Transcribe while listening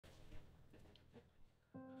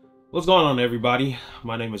What's going on, everybody?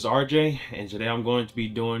 My name is RJ, and today I'm going to be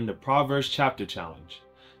doing the Proverbs chapter challenge.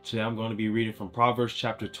 Today I'm going to be reading from Proverbs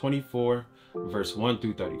chapter 24, verse 1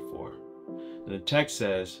 through 34. And the text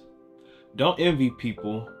says, "Don't envy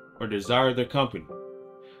people or desire their company,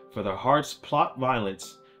 for their hearts plot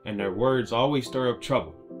violence and their words always stir up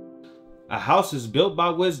trouble. A house is built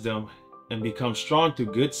by wisdom and becomes strong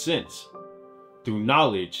through good sense. Through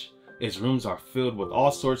knowledge, its rooms are filled with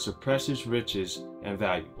all sorts of precious riches and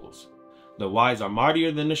valuables. The wise are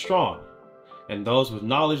mightier than the strong, and those with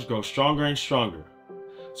knowledge grow stronger and stronger.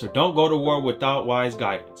 So don't go to war without wise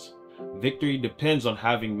guidance. Victory depends on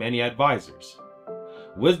having many advisors.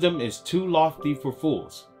 Wisdom is too lofty for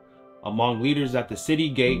fools. Among leaders at the city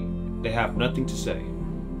gate, they have nothing to say.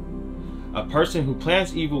 A person who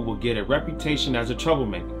plans evil will get a reputation as a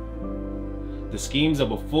troublemaker. The schemes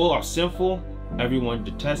of a fool are sinful. Everyone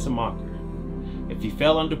detests a mocker. If you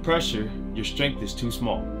fail under pressure, your strength is too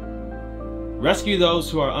small. Rescue those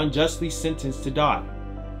who are unjustly sentenced to die.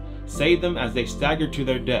 Save them as they stagger to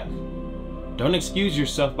their death. Don't excuse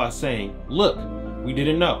yourself by saying, 'Look, we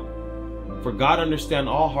didn't know.' For God understands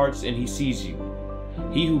all hearts and He sees you.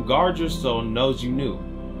 He who guards your soul knows you knew.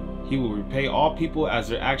 He will repay all people as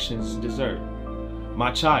their actions deserve.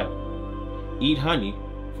 My child, eat honey,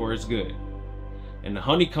 for it's good, and the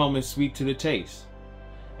honeycomb is sweet to the taste.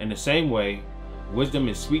 In the same way, wisdom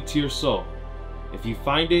is sweet to your soul. If you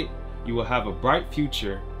find it, you will have a bright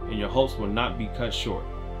future, and your hopes will not be cut short.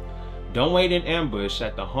 Don't wait in ambush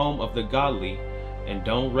at the home of the godly, and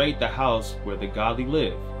don't raid the house where the godly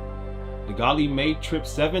live. The godly may trip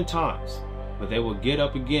 7 times, but they will get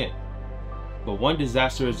up again. But one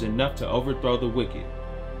disaster is enough to overthrow the wicked.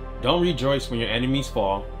 Don't rejoice when your enemies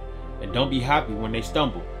fall, and don't be happy when they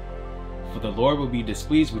stumble. For the Lord will be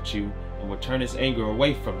displeased with you and will turn His anger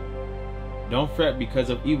away from you. Don't fret because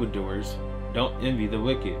of evildoers. Don't envy the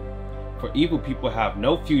wicked. For evil people have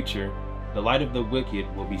no future. The light of the wicked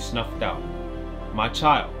will be snuffed out. My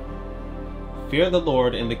child, fear the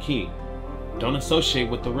Lord and the king. Don't associate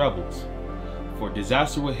with the rebels, for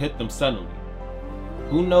disaster will hit them suddenly.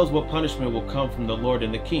 Who knows what punishment will come from the Lord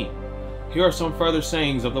and the king? Here are some further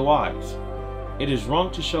sayings of the wise. It is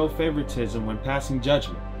wrong to show favoritism when passing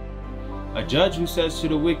judgment. A judge who says to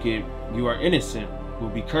the wicked, 'You are innocent,' will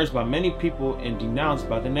be cursed by many people and denounced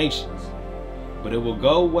by the nations. But it will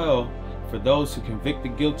go well for those who convict the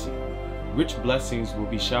guilty. Rich blessings will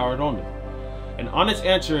be showered on them. An honest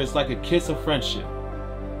answer is like a kiss of friendship.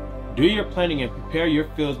 Do your planning and prepare your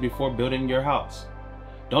fields before building your house.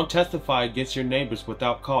 Don't testify against your neighbors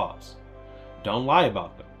without cause. Don't lie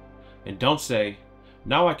about them. And don't say,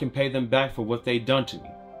 'Now I can pay them back for what they've done to me.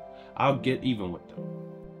 I'll get even with them.'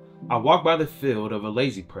 I walked by the field of a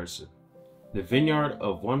lazy person, the vineyard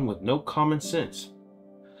of one with no common sense.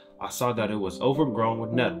 I saw that it was overgrown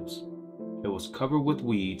with nettles. It was covered with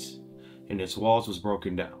weeds, and its walls was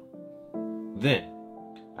broken down. Then,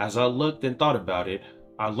 as I looked and thought about it,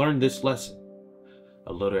 I learned this lesson.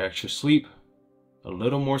 A little extra sleep, a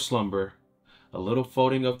little more slumber, a little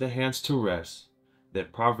folding of the hands to rest,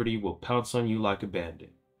 that poverty will pounce on you like a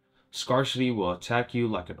bandit. Scarcity will attack you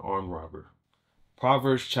like an armed robber."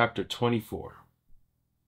 Proverbs chapter 24.